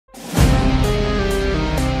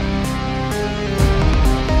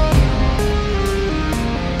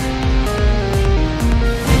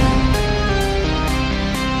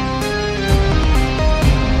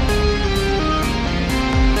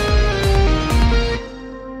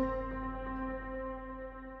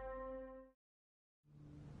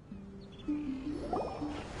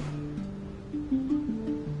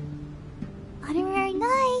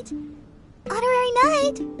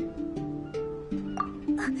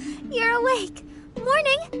you're awake.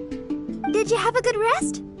 Morning. Did you have a good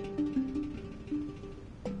rest?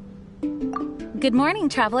 Good morning,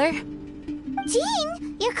 traveler.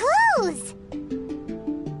 Jean, your clothes!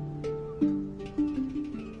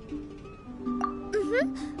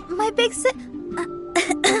 My big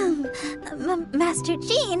Master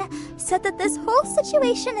Jean said that this whole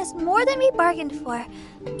situation is more than we bargained for.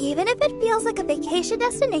 Even if it feels like a vacation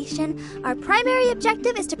destination, our primary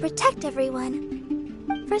objective is to protect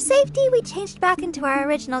everyone. For safety, we changed back into our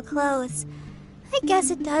original clothes. I guess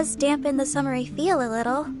it does dampen the summery feel a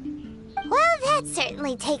little. Well, that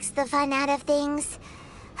certainly takes the fun out of things.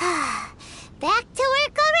 Back to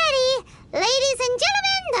work already! Ladies and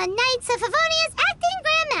gentlemen, the Knights of Favonius Acting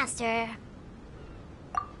Grandmaster!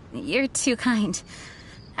 You're too kind.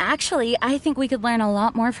 Actually, I think we could learn a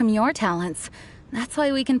lot more from your talents. That's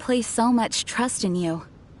why we can place so much trust in you.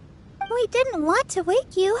 We didn't want to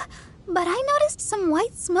wake you, but I noticed some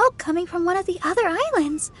white smoke coming from one of the other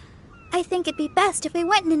islands. I think it'd be best if we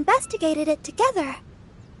went and investigated it together.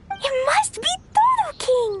 It must be Dodo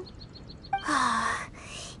King!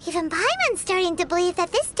 Even Paimon's starting to believe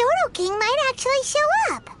that this Dodo King might actually show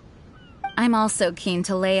up. I'm also keen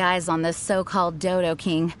to lay eyes on this so-called Dodo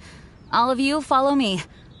King. All of you, follow me.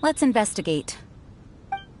 Let's investigate.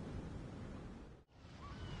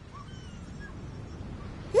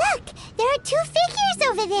 Look! There are 2 figures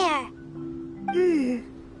over there!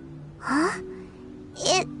 Huh?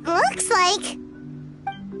 It looks like...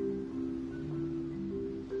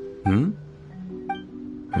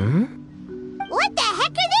 What the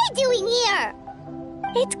heck are they doing here?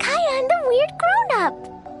 It's Kaya and the weird grown-up.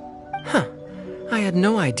 Huh. I had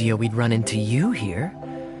no idea we'd run into you here.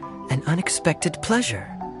 An unexpected pleasure.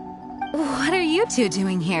 What are you two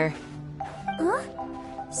doing here? Huh?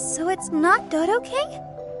 So it's not Dodo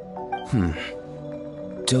King?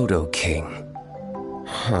 Dodo King.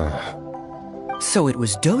 Huh. So it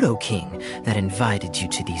was Dodo King that invited you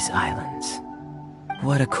to these islands.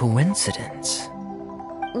 What a coincidence.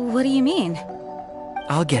 What do you mean?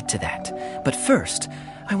 I'll get to that, but first,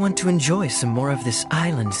 I want to enjoy some more of this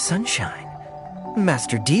island sunshine.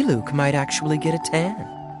 Master D-Luke might actually get a tan.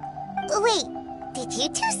 Wait, did you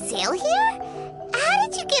two sail here? How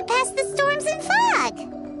did you get past the storms and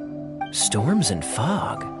fog? Storms and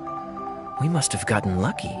fog? We must have gotten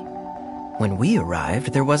lucky. When we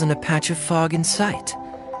arrived, there wasn't a patch of fog in sight.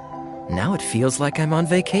 Now it feels like I'm on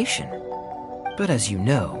vacation. But as you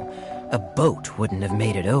know, a boat wouldn't have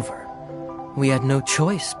made it over. We had no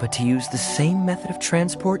choice but to use the same method of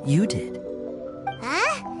transport you did.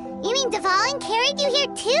 Huh? You mean Dvalin carried you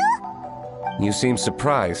here too? You seem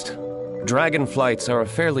surprised. Dragon flights are a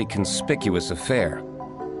fairly conspicuous affair.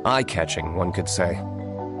 Eye-catching, one could say.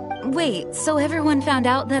 Wait, so everyone found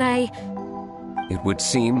out that It would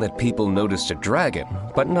seem that people noticed a dragon,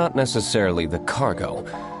 but not necessarily the cargo.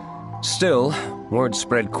 Still, word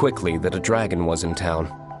spread quickly that a dragon was in town.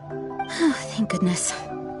 Oh, thank goodness.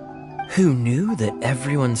 Who knew that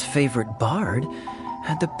everyone's favorite bard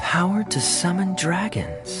had the power to summon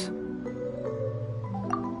dragons?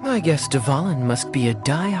 I guess Dvalin must be a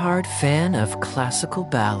die-hard fan of classical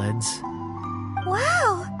ballads.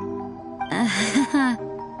 Wow!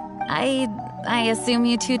 I assume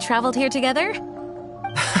you two traveled here together?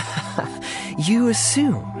 You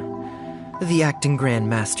assume. The acting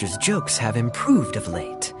Grandmaster's jokes have improved of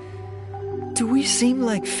late. Do we seem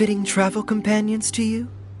like fitting travel companions to you?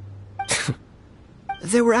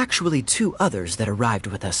 There were actually 2 others that arrived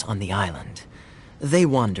with us on the island. They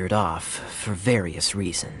wandered off for various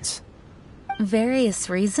reasons. Various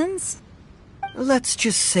reasons? Let's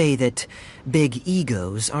just say that big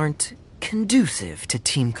egos aren't conducive to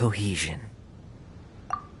team cohesion.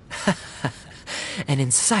 An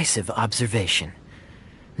incisive observation.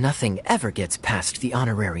 Nothing ever gets past the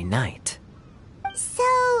honorary knight. So,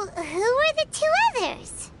 who were the 2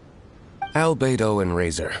 others? Albedo and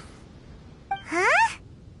Razor. Huh?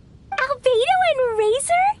 Albedo and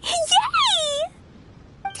Razor? Yay!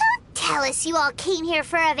 Don't tell us you all came here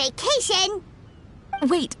for a vacation.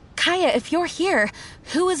 Wait, Kaya, if you're here,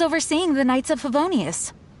 who is overseeing the Knights of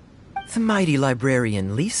Favonius? The mighty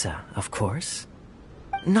librarian Lisa, of course.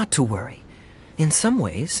 Not to worry. In some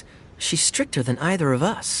ways, she's stricter than either of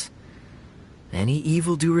us. Any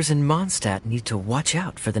evildoers in Mondstadt need to watch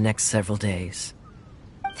out for the next several days.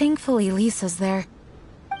 Thankfully, Lisa's there.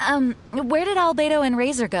 Where did Albedo and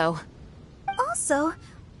Razor go? Also,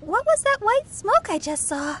 what was that white smoke I just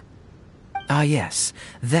saw? Ah yes,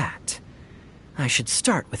 that. I should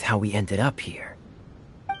start with how we ended up here.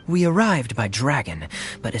 We arrived by dragon,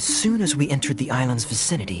 but as soon as we entered the island's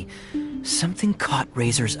vicinity, something caught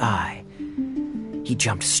Razor's eye. he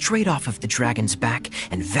jumped straight off of the dragon's back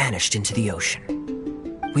and vanished into the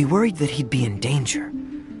ocean. We worried that he'd be in danger,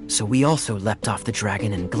 so we also leapt off the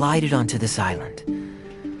dragon and glided onto this island.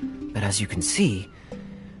 But as you can see,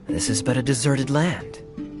 this is but a deserted land.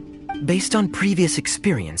 Based on previous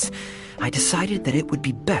experience, I decided that it would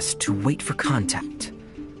be best to wait for contact,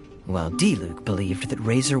 while D-Luke believed that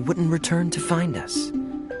Razor wouldn't return to find us.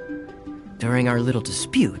 During our little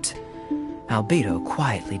dispute, Albedo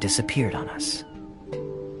quietly disappeared on us.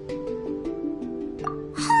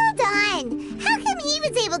 Hold on! How come he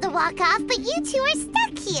was able to walk off, but you two are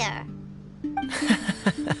stuck here?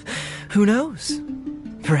 Who knows?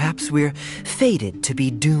 Perhaps we're fated to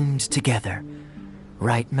be doomed together.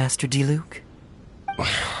 Right, Master D-Luke?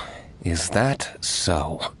 Is that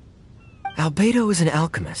so? Albedo is an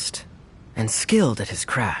alchemist, and skilled at his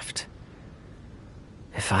craft.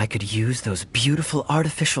 If I could use those beautiful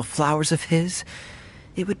artificial flowers of his,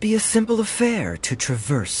 it would be a simple affair to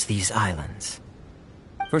traverse these islands.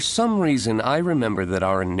 For some reason, I remember that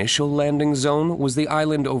our initial landing zone was the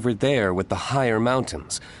island over there with the higher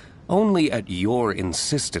mountains. Only at your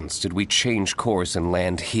insistence did we change course and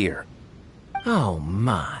land here. Oh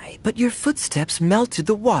my, but your footsteps melted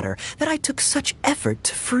the water that I took such effort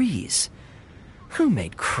to freeze. Who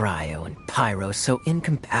made cryo and pyro so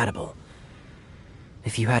incompatible?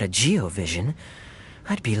 If you had a geovision,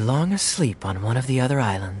 I'd be long asleep on one of the other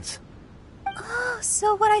islands. Oh,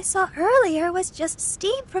 so what I saw earlier was just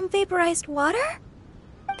steam from vaporized water?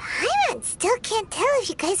 Paimon still can't tell if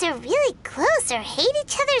you guys are really close or hate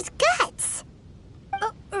each other's guts.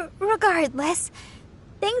 Regardless,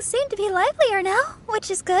 things seem to be livelier now, which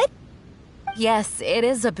is good. Yes, it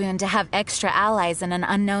is a boon to have extra allies in an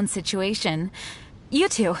unknown situation. You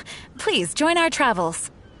two, please join our travels.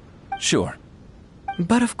 Sure.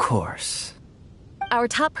 But of course. Our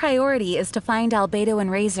top priority is to find Albedo and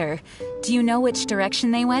Razor. Do you know which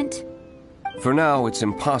direction they went? For now, it's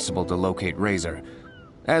impossible to locate Razor.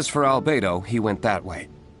 As for Albedo, he went that way.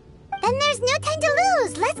 Then there's no time to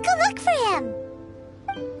lose. Let's go look for him.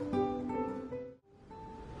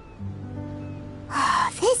 Oh,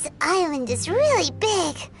 this island is really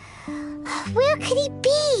big. Where could he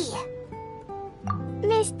be?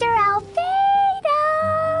 Mr. Albedo!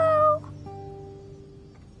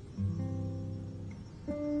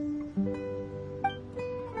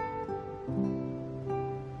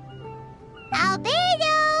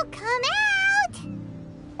 Albedo, come out!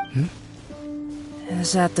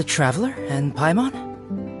 Is that the Traveler and Paimon?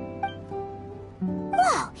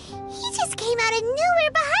 Whoa, he just came out of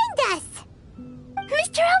nowhere behind us!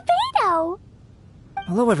 Mr. Albedo!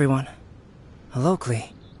 Hello, everyone. Hello,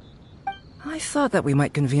 Klee. I thought that we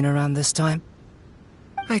might convene around this time.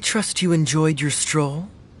 I trust you enjoyed your stroll.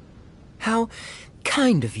 How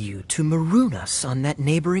kind of you to maroon us on that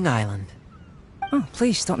neighboring island. Oh,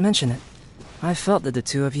 please don't mention it. I felt that the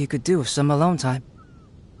two of you could do with some alone time.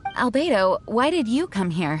 Albedo, why did you come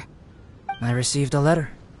here? I received a letter.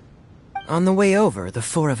 On the way over, the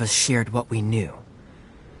four of us shared what we knew.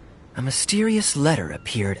 A mysterious letter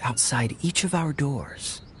appeared outside each of our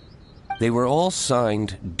doors. They were all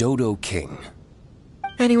signed Dodo King.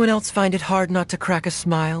 Anyone else find it hard not to crack a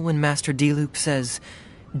smile when Master D-Luke says,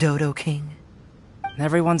 Dodo King?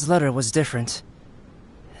 Everyone's letter was different,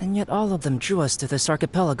 and yet all of them drew us to this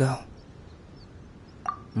archipelago.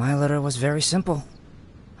 My letter was very simple.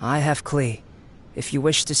 I have Klee. If you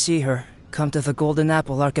wish to see her, come to the Golden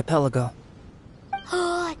Apple Archipelago.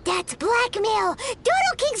 Oh, that's blackmail!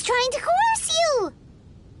 Dodo King's trying to coerce you!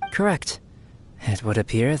 Correct. It would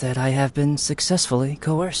appear that I have been successfully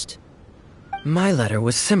coerced. My letter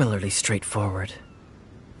was similarly straightforward.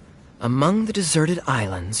 Among the deserted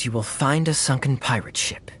islands, you will find a sunken pirate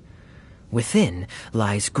ship. Within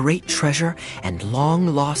lies great treasure and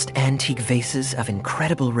long-lost antique vases of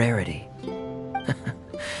incredible rarity.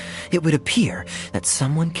 It would appear that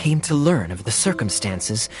someone came to learn of the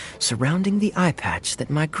circumstances surrounding the eye patch that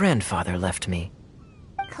my grandfather left me.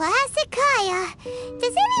 Classic Kaya.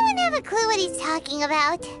 Does anyone have a clue what he's talking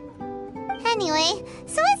about? Anyway,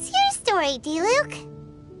 so what's your story, D-Luke?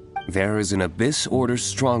 There is an Abyss Order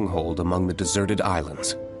stronghold among the deserted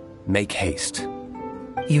islands. Make haste.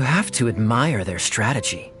 You have to admire their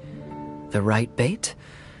strategy. The right bait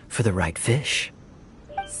for the right fish.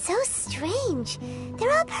 So strange.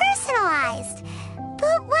 They're all personalized.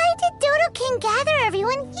 But why did Dodo King gather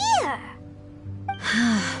everyone here?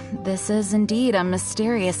 This is indeed a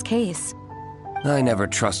mysterious case. I never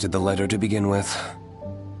trusted the letter to begin with.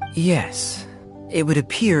 Yes, it would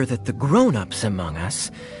appear that the grown-ups among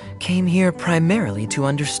us came here primarily to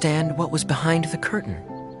understand what was behind the curtain.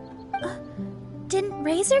 Didn't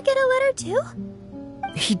Razor get a letter too?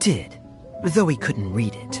 He did, though he couldn't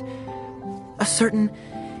read it. A certain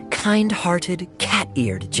kind-hearted,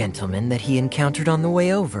 cat-eared gentleman that he encountered on the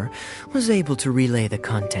way over was able to relay the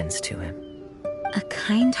contents to him. A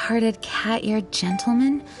kind-hearted, cat-eared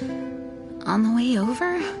gentleman? On the way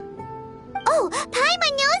over? Oh,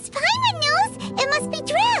 Paimon knows! It must be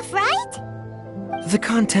Giraffe, right? The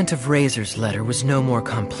content of Razor's letter was no more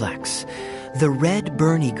complex. The Red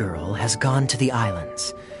Bernie girl has gone to the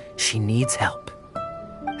islands. She needs help.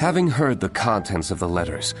 Having heard the contents of the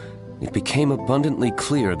letters, it became abundantly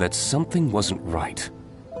clear that something wasn't right.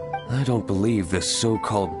 I don't believe this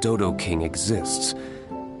so-called Dodo King exists,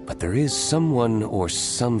 but there is someone or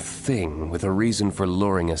something with a reason for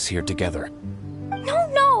luring us here together.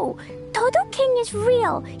 No! Dodo King is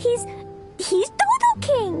real. He's Dodo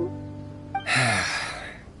King!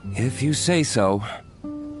 If you say so.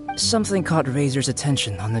 Something caught Razor's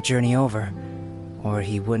attention on the journey over, or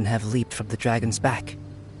he wouldn't have leaped from the dragon's back.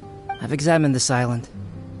 I've examined this island.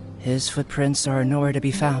 His footprints are nowhere to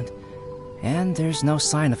be found, and there's no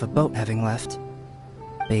sign of a boat having left.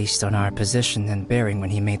 Based on our position and bearing when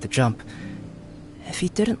he made the jump, if he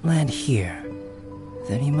didn't land here,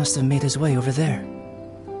 then he must have made his way over there.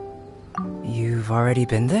 You've already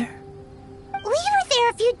been there? We were there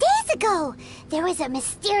a few days ago. There was a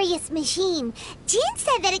mysterious machine. Jean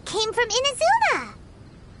said that it came from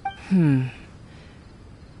Inazuma.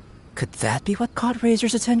 Could that be what caught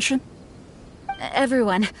Razor's attention?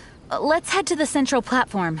 Everyone, let's head to the central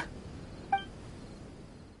platform.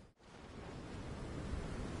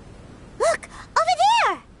 Look, over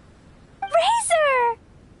there! Razor!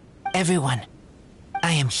 Everyone,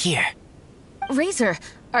 I am here. Razor,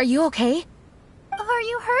 are you okay? Are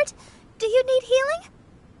you hurt? Do you need healing?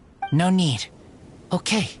 No need.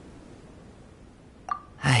 Okay.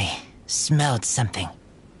 I smelled something.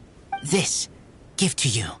 This, give to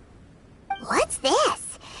you. What's this?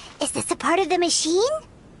 Is this a part of the machine?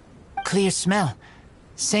 Clear smell.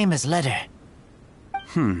 Same as letter.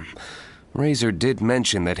 Razor did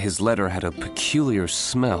mention that his letter had a peculiar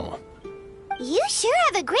smell. You sure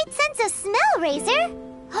have a great sense of smell, Razor.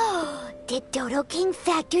 Oh, did Dodo King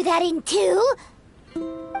factor that in too?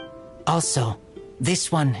 Also,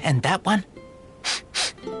 this one and that one?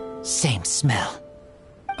 Same smell.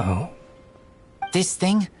 Oh? This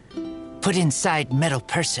thing? Put inside metal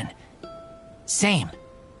person. Same.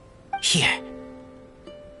 Here.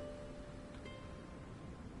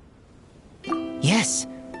 Yes,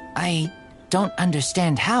 I don't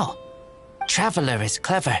understand how. Traveler is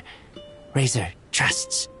clever. Razor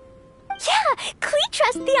trusts. Yeah, Klee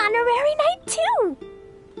trusts the honorary knight too.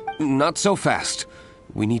 Not so fast.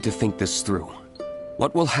 We need to think this through.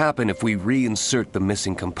 What will happen if we reinsert the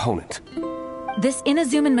missing component? This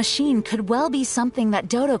Inazuman machine could well be something that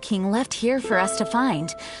Dodo King left here for us to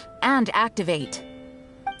find and activate.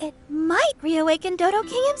 It might reawaken Dodo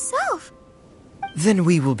King himself. Then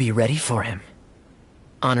we will be ready for him.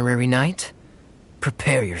 Honorary Knight,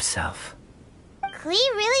 prepare yourself.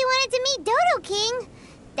 Klee really wanted to meet Dodo King.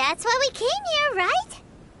 That's why we came here, right?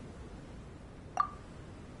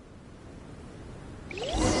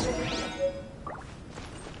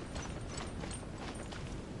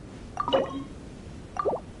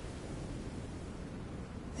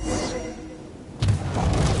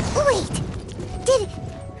 Wait!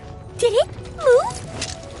 Did it move?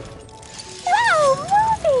 Wow,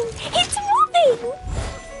 moving! It's moving!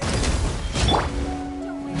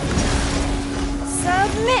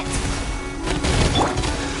 Submit!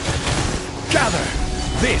 Gather!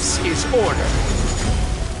 This is order!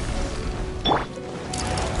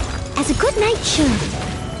 As a good knight should.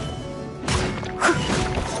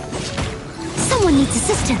 Someone needs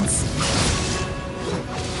assistance.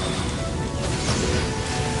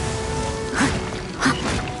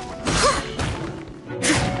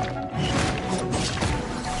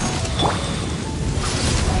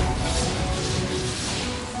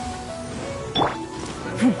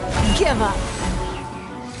 Give up.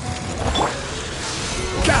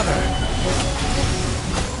 Gather!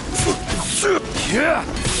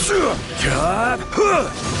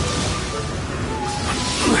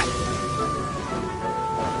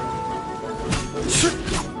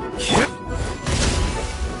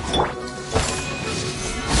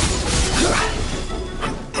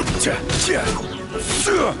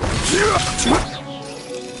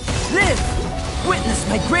 Live! Witness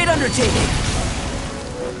my great undertaking!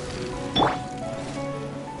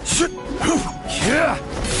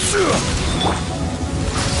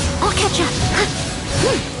 I'll catch up.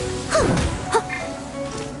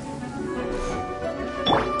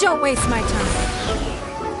 Don't waste my time.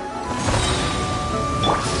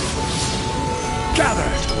 Gather!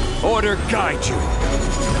 Order guide you!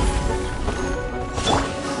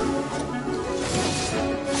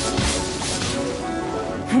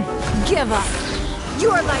 Give up!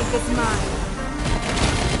 Your life is mine!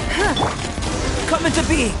 Come into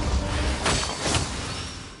being!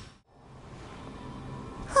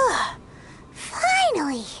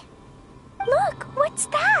 Finally! Look, what's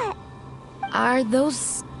that? Are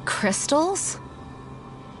those crystals?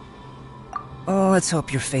 Oh, let's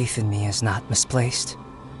hope your faith in me is not misplaced.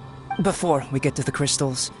 Before we get to the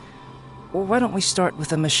crystals, why don't we start with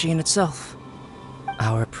the machine itself?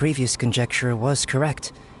 Our previous conjecture was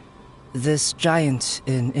correct. This giant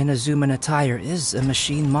in Inazuman attire is a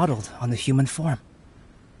machine modeled on the human form.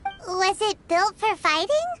 Was it built for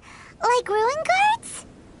fighting? Like ruin guards?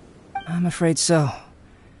 I'm afraid so.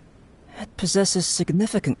 It possesses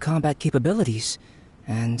significant combat capabilities,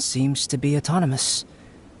 and seems to be autonomous.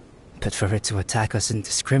 But for it to attack us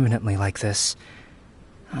indiscriminately like this,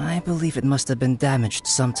 I believe it must have been damaged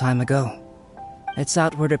some time ago. Its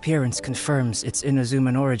outward appearance confirms its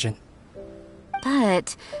Inazuman origin.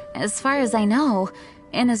 But, as far as I know,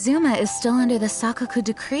 Inazuma is still under the Sakaku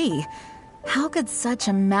decree. How could such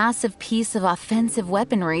a massive piece of offensive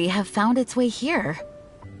weaponry have found its way here?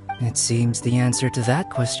 It seems the answer to that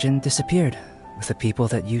question disappeared with the people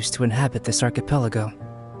that used to inhabit this archipelago.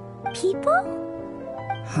 People?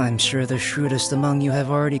 I'm sure the shrewdest among you have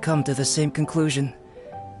already come to the same conclusion.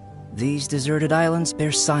 These deserted islands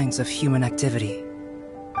bear signs of human activity.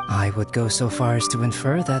 I would go so far as to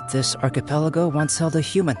infer that this archipelago once held a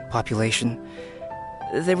human population.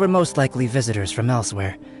 They were most likely visitors from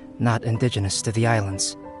elsewhere, not indigenous to the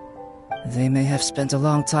islands. They may have spent a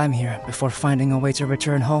long time here before finding a way to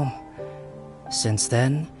return home. Since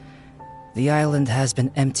then, the island has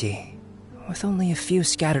been empty, with only a few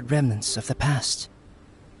scattered remnants of the past.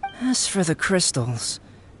 As for the crystals...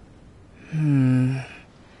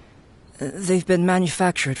 They've been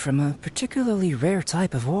manufactured from a particularly rare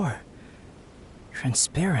type of ore.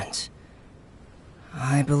 Transparent.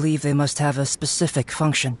 I believe they must have a specific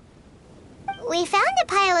function. We found a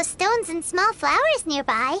pile of stones and small flowers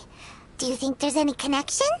nearby. Do you think there's any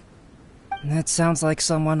connection? That sounds like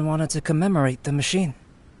someone wanted to commemorate the machine.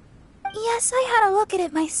 Yes, I had a look at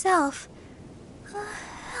it myself.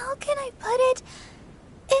 How can I put it?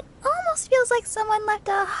 It almost feels like someone left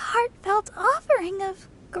a heartfelt offering of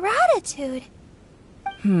gratitude.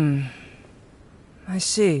 I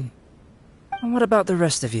see. And what about the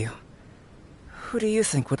rest of you? Who do you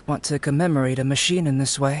think would want to commemorate a machine in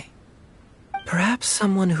this way? Perhaps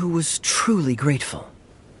someone who was truly grateful.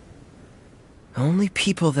 Only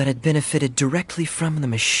people that had benefited directly from the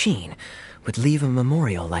machine would leave a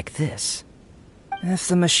memorial like this. If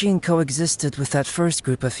the machine coexisted with that first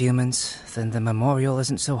group of humans, then the memorial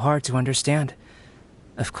isn't so hard to understand.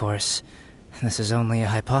 Of course, this is only a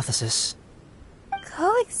hypothesis.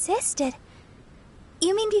 Coexisted?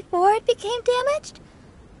 You mean before it became damaged?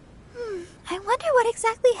 I wonder what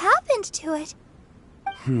exactly happened to it.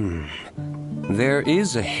 There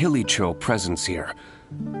is a Hilichurl presence here.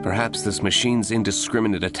 Perhaps this machine's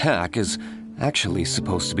indiscriminate attack is actually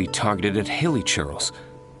supposed to be targeted at Hilichurls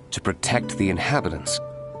to protect the inhabitants.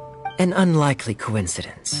 An unlikely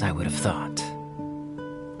coincidence, I would have thought.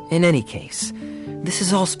 In any case, this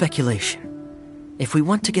is all speculation. If we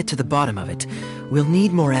want to get to the bottom of it, we'll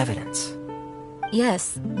need more evidence.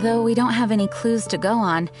 Yes, though we don't have any clues to go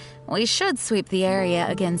on, we should sweep the area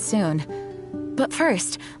again soon. But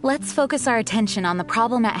first, let's focus our attention on the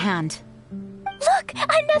problem at hand. Look!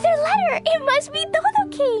 Another letter! It must be Dodo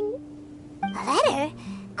King! A letter?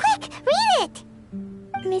 Quick, read it!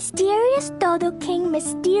 Mysterious Dodo King,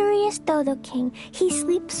 mysterious Dodo King. He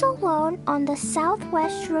sleeps alone on the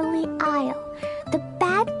southwesterly isle. The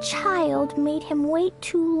bad child made him wait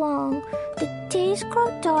too long. The days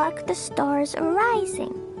grow dark, the stars are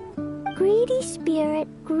rising. Greedy spirit,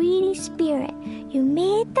 you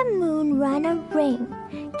made the moon run a ring.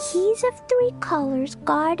 Keys of 3 colors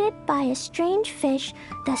guarded by a strange fish.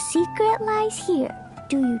 The secret lies here.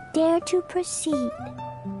 Do you dare to proceed?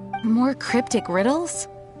 More cryptic riddles?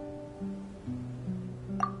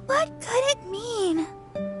 What could it mean?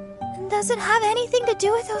 Does it have anything to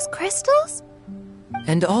do with those crystals?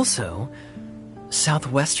 And also,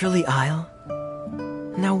 Southwesterly Isle?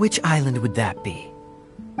 Now which island would that be?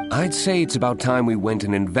 I'd say it's about time we went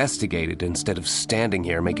and investigated instead of standing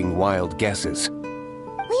here making wild guesses.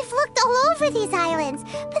 We've looked all over these islands,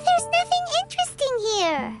 but there's nothing interesting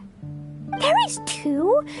here. There is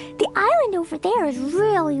too. The island over there is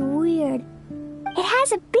really weird. It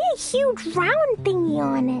has a big, huge round thingy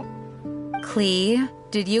on it. Klee,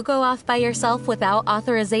 did you go off by yourself without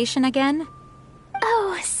authorization again?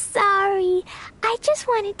 Oh, sorry. I just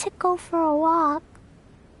wanted to go for a walk.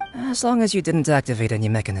 As long as you didn't activate any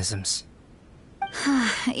mechanisms.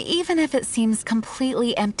 Even if it seems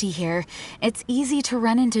completely empty here, it's easy to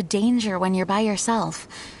run into danger when you're by yourself.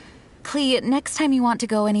 Klee, next time you want to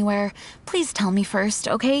go anywhere, please tell me first,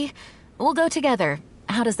 okay? We'll go together.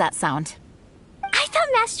 How does that sound? I thought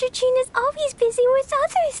Master Jean is always busy with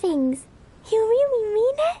other things. You really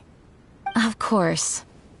mean it? Of course.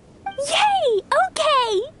 Yay!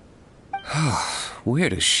 Okay! Where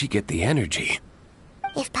does she get the energy?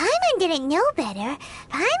 If Paimon didn't know better,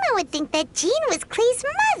 Paimon would think that Jean was Klee's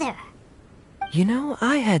mother. You know,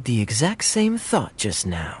 I had the exact same thought just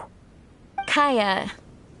now. Kaya.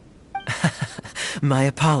 My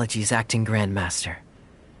apologies, Acting Grandmaster.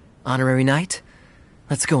 Honorary Knight,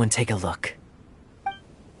 let's go and take a look.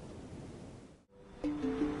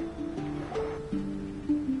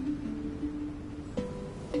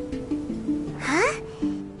 Huh?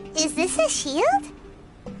 Is this a shield?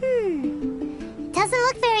 Doesn't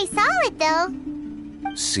look very solid,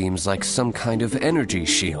 though. Seems like some kind of energy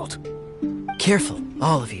shield. Careful,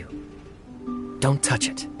 all of you. Don't touch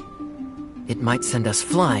it. It might send us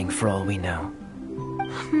flying for all we know.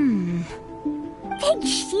 Big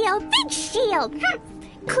shield, big shield!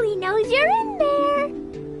 Klee knows you're in there!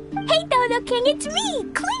 Hey, Dodo King, it's me,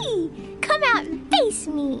 Klee! Come out and face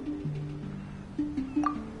me!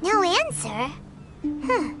 No answer?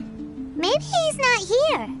 Maybe he's not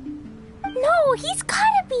here. No, he's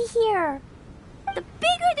gotta be here! The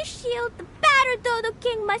bigger the shield, the badder Dodo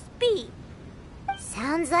King must be.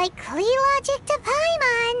 Sounds like Klee logic to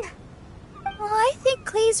Paimon. Well, I think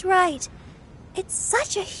Klee's right. It's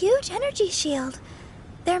such a huge energy shield.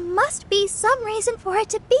 There must be some reason for it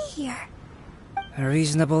to be here. A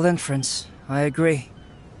reasonable inference. I agree.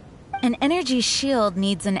 An energy shield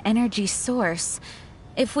needs an energy source.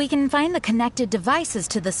 If we can find the connected devices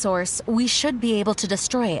to the source, we should be able to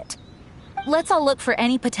destroy it. Let's all look for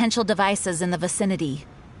any potential devices in the vicinity.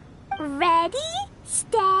 Ready,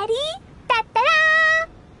 steady, da-da-da!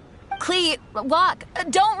 Klee, walk!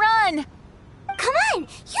 Don't run! Come on! You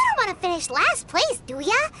don't want to finish last place, do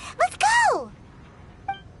ya? Let's go!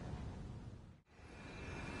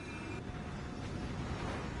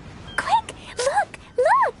 Quick! Look!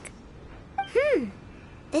 Look!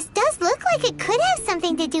 This does look like it could have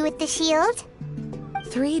something to do with the shield.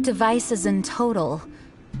 3 devices in total.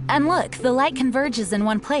 And look, the light converges in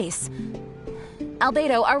one place.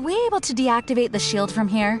 Albedo, are we able to deactivate the shield from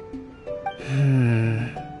here?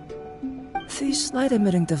 These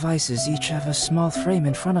light-emitting devices each have a small frame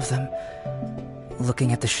in front of them.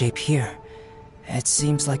 Looking at the shape here, it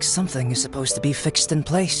seems like something is supposed to be fixed in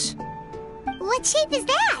place. What shape is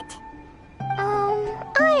that?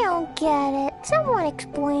 I don't get it. Someone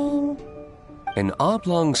explain. An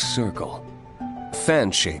oblong circle.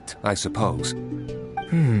 Fan-shaped, I suppose.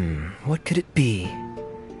 What could it be?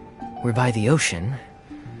 We're by the ocean.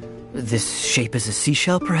 This shape is a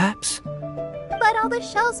seashell, perhaps? But all the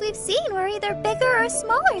shells we've seen were either bigger or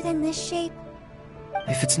smaller than this shape.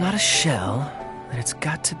 If it's not a shell, then it's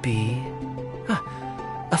got to be...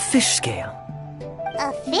 a fish scale.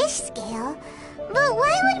 A fish scale? But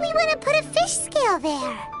why would we want to put a fish scale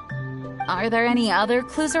there? Are there any other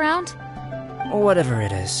clues around? Whatever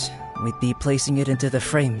it is, we'd be placing it into the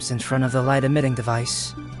frames in front of the light-emitting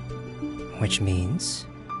device. Which means...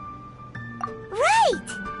 Right!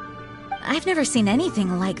 I've never seen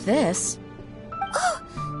anything like this. Oh,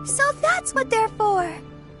 so that's what they're for.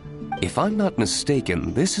 If I'm not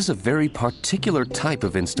mistaken, this is a very particular type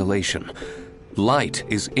of installation. Light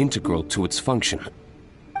is integral to its function.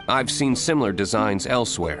 I've seen similar designs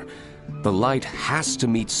elsewhere. The light has to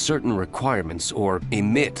meet certain requirements or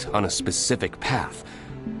emit on a specific path.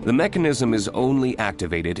 The mechanism is only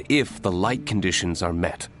activated if the light conditions are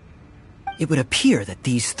met. It would appear that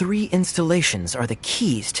these 3 installations are the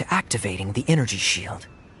keys to activating the energy shield.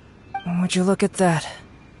 Would you look at that?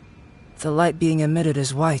 The light being emitted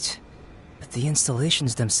is white, but the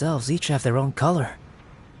installations themselves each have their own color.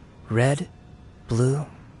 Red, blue,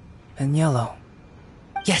 and yellow.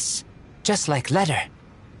 Yes, just like letter.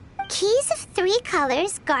 Keys of 3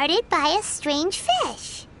 colors guarded by a strange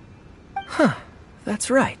fish. That's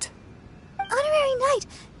right. Honorary Knight,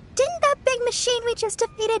 didn't that big machine we just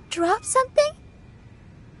defeated drop something?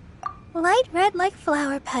 Light red like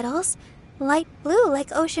flower petals, light blue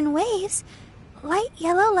like ocean waves, light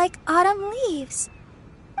yellow like autumn leaves.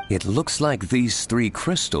 It looks like these 3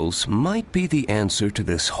 crystals might be the answer to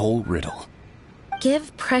this whole riddle.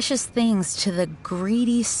 Give precious things to the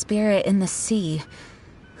greedy spirit in the sea.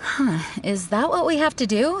 Is that what we have to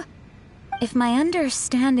do? If my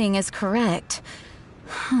understanding is correct...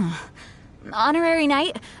 Honorary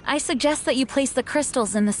Knight, I suggest that you place the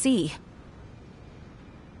crystals in the sea.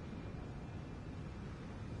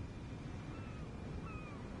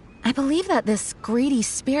 I believe that this greedy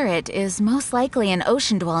spirit is most likely an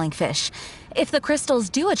ocean-dwelling fish. If the crystals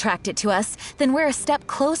do attract it to us, then we're a step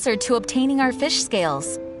closer to obtaining our fish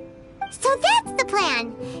scales. So that's the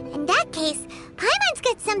plan. In that case, Paimon's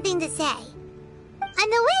got something to say. On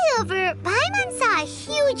the way over, Paimon saw a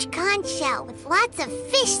huge conch shell with lots of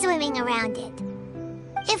fish swimming around it.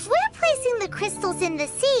 If we're placing the crystals in the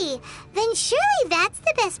sea, then surely that's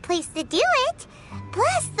the best place to do it.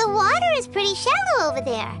 Plus, the water is pretty shallow over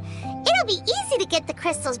there. It'll be easy to get the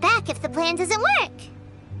crystals back if the plan doesn't work.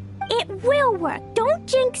 It will work. Don't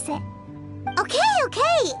jinx it. Okay,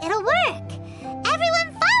 it'll work.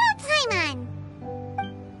 Everyone follow Paimon!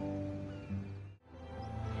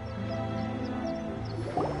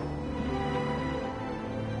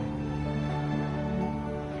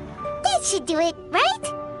 That should do it, right?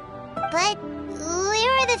 But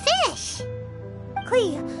where are the fish?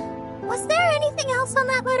 Klee, was there anything else on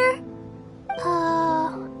that letter?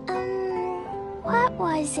 What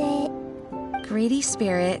was it? Greedy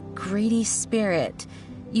spirit,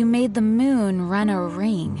 you made the moon run a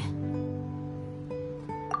ring.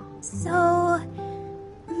 So,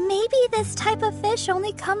 maybe this type of fish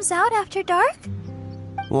only comes out after dark?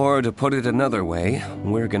 Or to put it another way,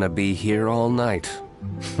 we're gonna be here all night.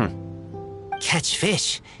 Catch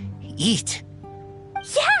fish. Eat.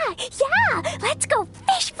 Yeah! Let's go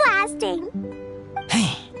fish blasting!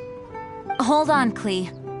 Hey. Hold on,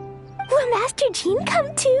 Klee. Will Master Jean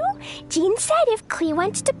come too? Jean said if Klee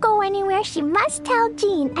wants to go anywhere, she must tell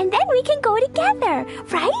Jean, and then we can go together,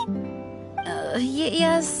 right?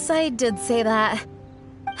 Yes, I did say that.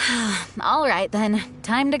 All right, then.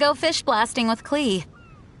 Time to go fish blasting with Klee.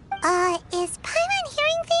 Is Paimon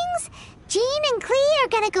hearing things? Jean and Klee are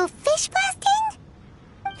gonna go fish blasting?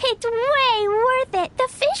 It's way worth it. The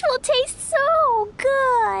fish will taste so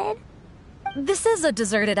good. This is a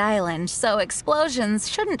deserted island, so explosions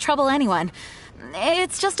shouldn't trouble anyone.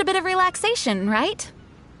 It's just a bit of relaxation, right?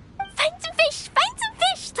 Find some fish!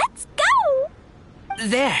 Let's go!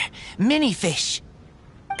 There. Mini fish.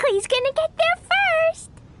 Klee's gonna get there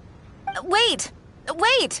first. Wait!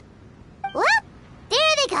 Whoop!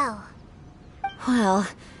 There they go. Well,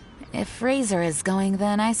 if Razor is going,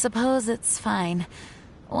 then I suppose it's fine.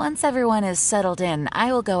 Once everyone is settled in,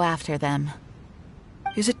 I will go after them.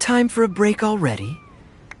 Is it time for a break already?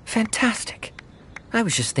 Fantastic. I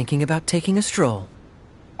was just thinking about taking a stroll.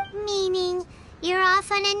 Meaning, you're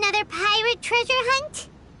off on another pirate treasure hunt?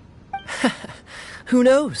 Who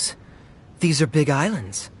knows? These are big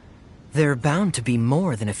islands. There are bound to be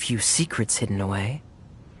more than a few secrets hidden away.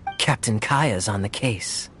 Captain Kaya's on the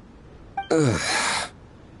case. Master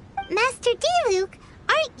D-Luke,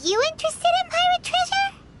 aren't you interested in pirate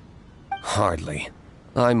treasure? Hardly.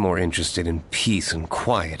 I'm more interested in peace and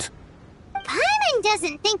quiet. Paimon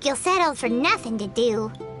doesn't think you'll settle for nothing to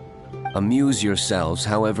do. Amuse yourselves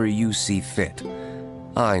however you see fit.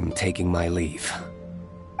 I'm taking my leave.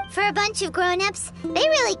 For a bunch of grown-ups, they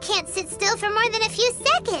really can't sit still for more than a few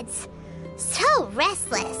seconds. So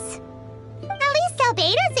restless. At least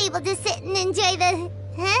Albedo's able to sit and enjoy the...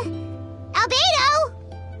 Huh? Albedo!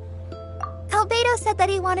 Albedo said that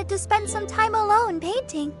he wanted to spend some time alone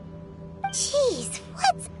painting. Jeez,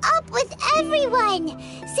 what's up with everyone?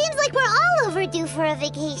 Seems like we're all overdue for a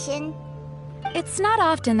vacation. It's not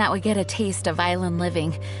often that we get a taste of island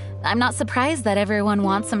living. I'm not surprised that everyone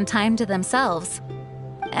wants some time to themselves.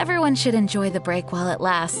 Everyone should enjoy the break while it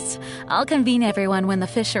lasts. I'll convene everyone when the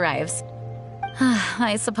fish arrives.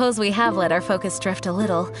 I suppose we have let our focus drift a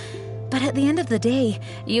little, but at the end of the day,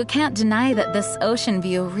 you can't deny that this ocean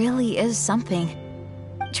view really is something.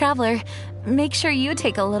 Traveler, make sure you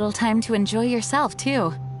take a little time to enjoy yourself,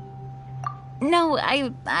 too. No, I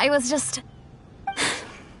was just...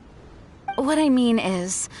 What I mean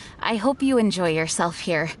is, I hope you enjoy yourself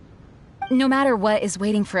here. No matter what is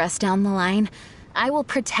waiting for us down the line, I will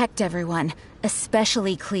protect everyone,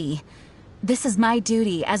 especially Klee. This is my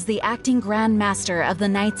duty as the acting Grand Master of the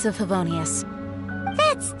Knights of Favonius.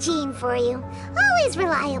 That's Jean for you. Always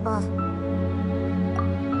reliable.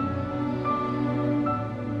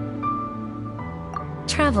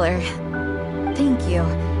 Traveler, thank you.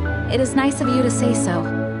 It is nice of you to say so.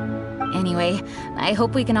 Anyway, I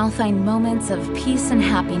hope we can all find moments of peace and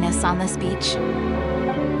happiness on this beach.